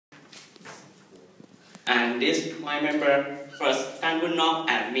And this my member first Tan Woon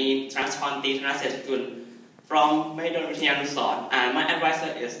Nok and me Transconti Thanaset from Maidon Vietnam Resort, and my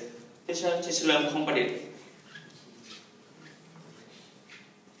advisor is teacher Chichilum Company.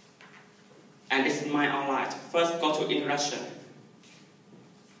 And this is my online. First, go to introduction.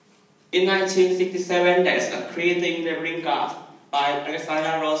 In 1967, there is a creating labeling graph by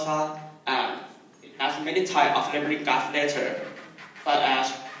Alexander Rosa, and it has many types of labeling graph later, such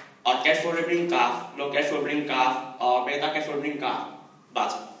as gateful labeling graph, low gateful labeling graph, or beta gateful labeling graph.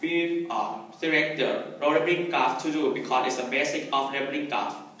 But we select the low labeling graph to do because it's the basic of labeling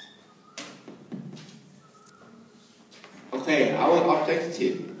graph. Okay, our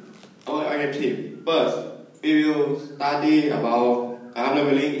objective. First, we will study about graph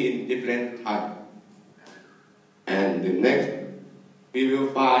labeling in different types. And the next, we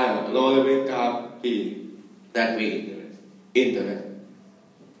will find a low labeling graph key that we interest.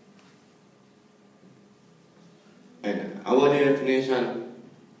 And our definition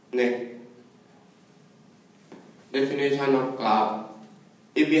next. Definition of graph.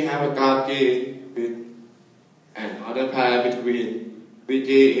 If we have a graph G with an order pair between which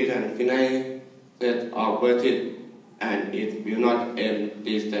is an infinite set of vertices and it will not end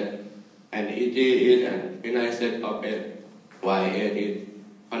this set, and EG is an infinite set of edges, while edge is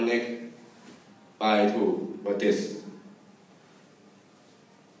connected by two vertices.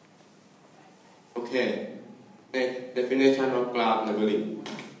 Okay, next definition of graph labeling.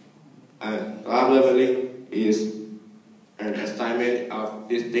 Graph labeling is an assignment of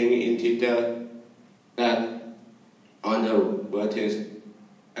distinct integers that on the vertex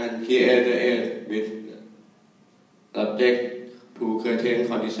and create the edge with subject to certain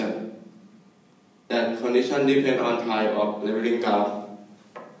conditions. That condition depend on type of labeling graph.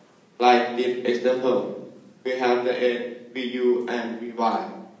 Like this example, we have the edge VU and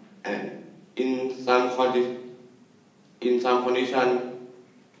VY, and in some condition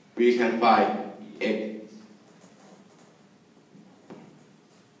we can find X.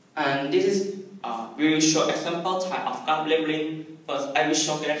 And this is we will show example type of graph labeling. First, I will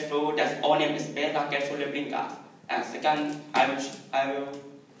show gateful that all name is beta gateful labeling graph. And second, I will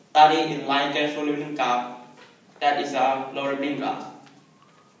study in line gateful labeling graph that is a low labeling graph.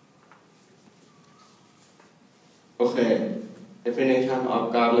 Okay, definition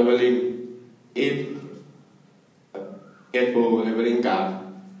of graph labeling. If gateful labeling graph.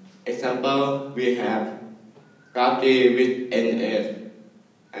 Example, we have graph G with n edge,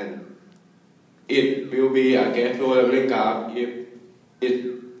 and it will be a gateful labeling graph if its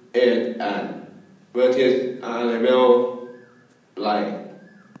edge and vertex are labeled like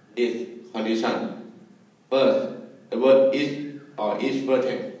this condition. First, the word each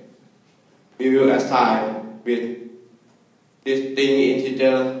vertex we will assign with distinct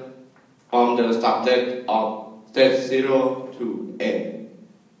integer from the subset of set 0 to n,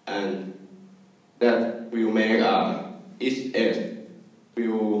 and that will make each edge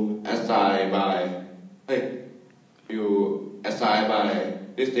will assign by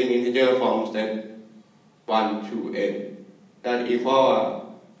distinct integer from set 1 to n that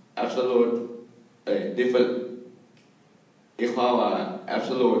equal absolute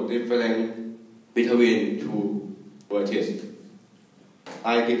difference between two vertices.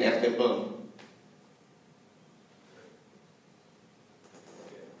 Like this example.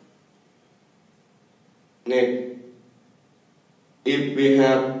 Next, if we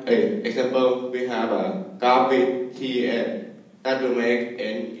have example, we have a graph with Tn that will make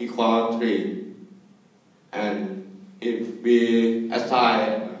n equal 3, and if we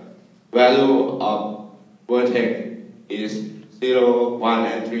assign value of vertex is 0, 1,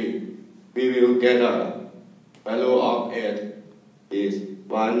 and 3, we will get a value of edge is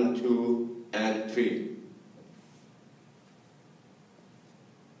 1, 2, and 3.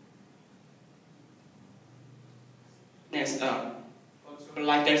 Next,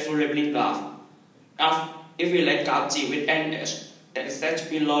 like gateful labeling graph. If we let graph G with n edge, that is said to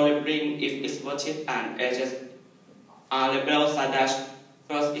be low labeling if its vertex and edges are labeled such as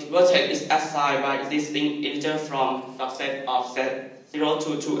first its vertex is assigned by existing integer from subset of set 0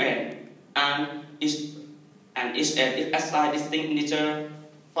 to 2n, and each edge is assigned distinct integer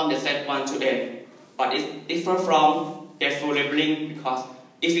from the set 1 to n. But it differs from gateful labeling because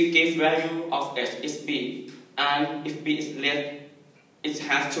if we give value of edge is b, and if b is less, it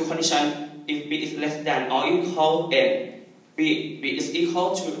has two conditions. If b is less than or equal n, b is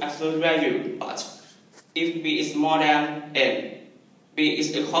equal to absolute value. But if b is more than n, b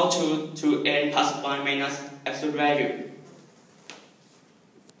is equal to n plus 1 minus absolute value.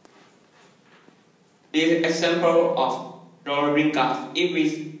 This example of low labeling graph. If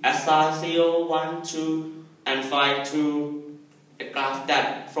we assign 0, 1, 2, and 5 to the graph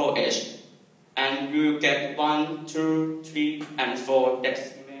that flow edge. And we will get 1, 2, 3, and 4 that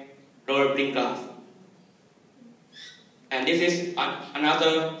make low leveling graph. And this is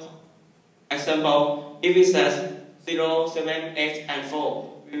another example. If it says 0, 7, 8, and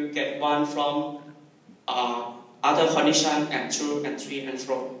 4, we will get 1 from other condition, and 2, and 3, and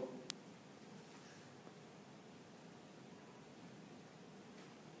 4.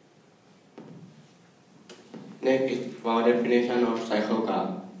 Next is for definition of cycle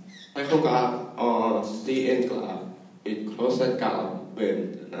graph. Cycle graph or CN graph is closed graph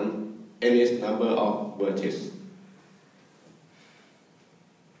when n is number of vertices.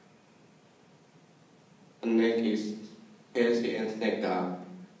 Next is kC6-snake graph.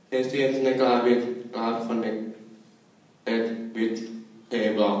 kC6-snake graph is graph connected with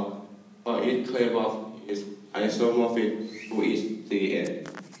K block. For each K block is isomorphic to each Cn.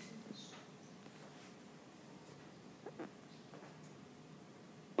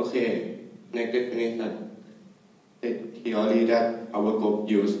 Okay, next definition. The theory that our group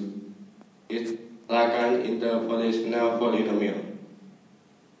use is Lagrange interpolational polynomial.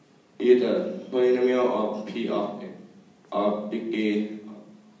 Either polynomial of P of x of degree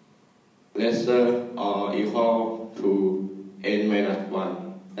lesser or equal to n minus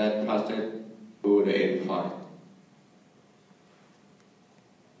 1 that passes to the endpoint.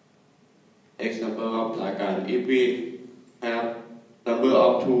 Example of Lagrange: if we have number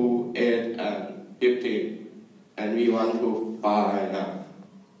of 2, 8, and 15, and we want to find a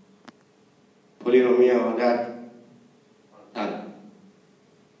polynomial that function,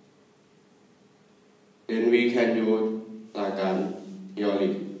 then we can use Lagrange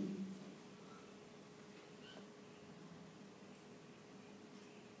theory.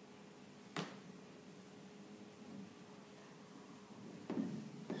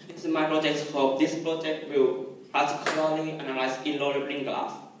 This is my project scope. This project will particularly analyze in low leveling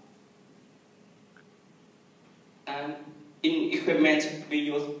graph. And in equipment, we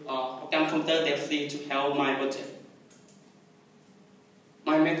use program computer kC to help my project.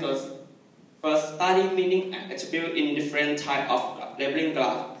 My methods: first, study meaning and attribute in different types of leveling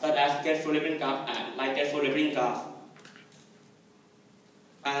graph, such as get-full leveling graph and like get-full leveling graph.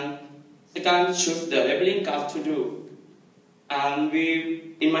 And second, choose the leveling graph to do. And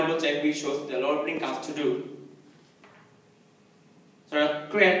in my project, we chose the low leveling graph to do. So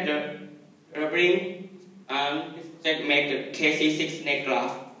create the leveling and make the kC6-snake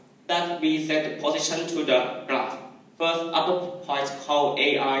graph that we set the position to the graph. First, upper point called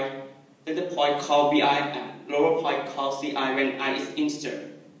AI, center point called BI, and lower point called CI when I is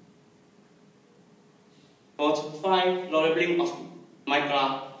integer. Both find low leveling of my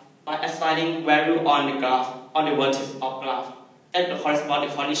graph by assigning value on the graph, on the vertex of graph that correspond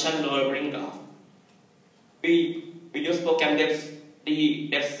to condition low leveling graph. We use program kC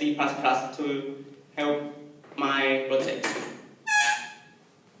to help my project.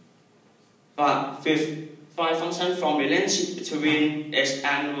 But fifth, find function from relationship between edge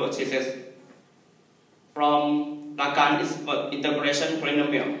and vertices from Lagrange interpolation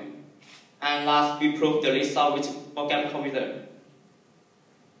polynomial. And last, we prove the result with program computer.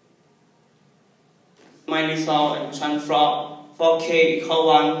 My result and function for k equal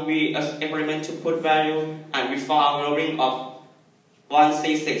 1, we experiment to put value and we found lowering of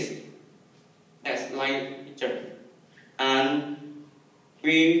 1C6. That's like picture. And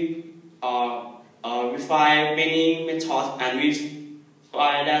we find many methods, and we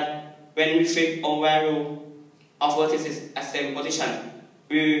find that when we fix all value of vertices at same position,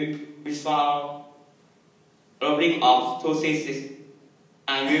 we found lowering of 2C6,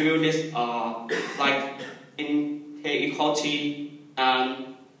 and we will this like in k equal t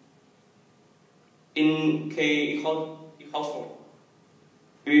and in k equal 4.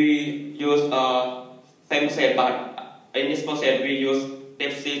 We use same process, but in this process we use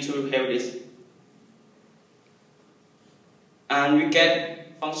kC to help this. And we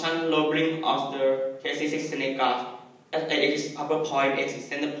get function lowering of the kC6-snake graph. That x is upper point, x is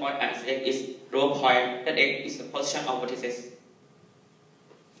center point, and x is lower point. That x is the position of vertices.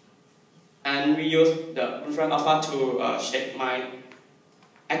 And we use the inference alpha to check my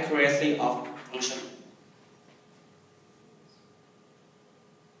accuracy of function.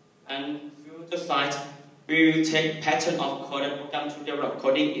 And future site, we will take pattern of coded program to develop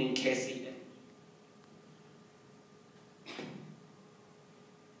coding in kC.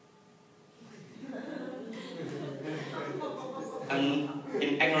 And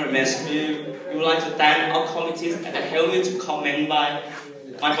in acknowledgement, we would like to thank our committees that helped me to comment by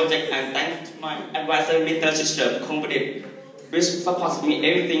my project, and thanks to my advisor, Mr. Sister, company. which supports me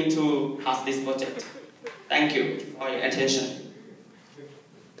everything to pass this project. Thank you for your attention.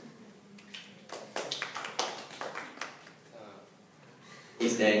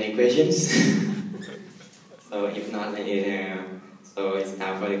 Is there any questions? So if not, so it's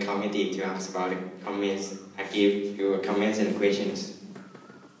time for the committee to ask about the comments. I give you comments and questions.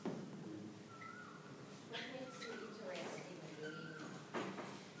 What makes you interested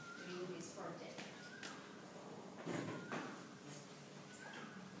in doing this project?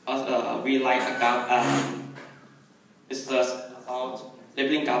 Because we like a graph and research about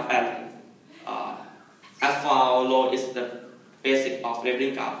labeling graph and alpha low is the basic of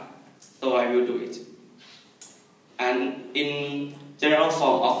labeling graph, so I will do it. And in general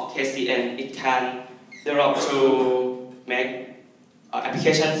form of KCN, it can develop to make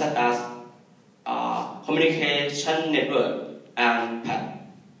applications such as communication network and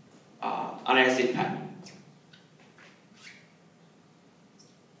analysis pad.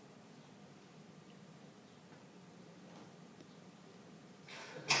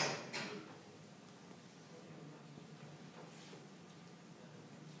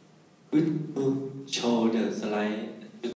 Show the slide.